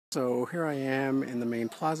So here I am in the main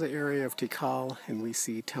plaza area of Tikal, and we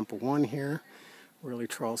see Temple 1 here, really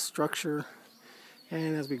tall structure.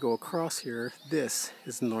 And as we go across here, this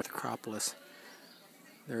is the North Acropolis.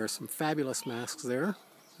 There are some fabulous masks there.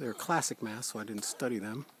 They're classic masks, so I didn't study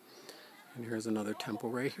them. And here's another temple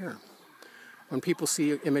right here. When people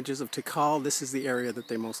see images of Tikal, this is the area that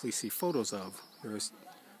they mostly see photos of. There's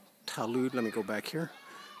Talud, let me go back here.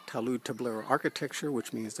 Talud tablero architecture,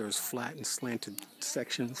 which means there's flat and slanted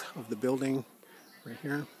sections of the building right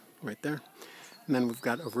here, right there. And then we've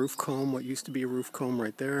got a roof comb, what used to be a roof comb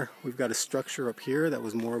right there. We've got a structure up here that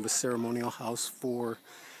was more of a ceremonial house for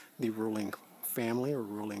the ruling family or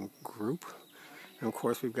ruling group. And of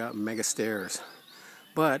course we've got mega stairs.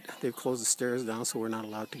 But they've closed the stairs down, so we're not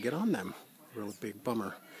allowed to get on them. Real big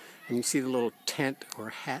bummer. And you see the little tent or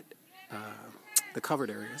hat, the covered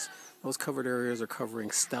areas. Those covered areas are covering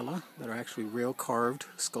stela that are actually real carved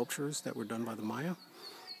sculptures that were done by the Maya.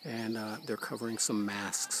 And they're covering some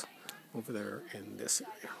masks over there in this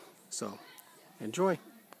area. So, enjoy.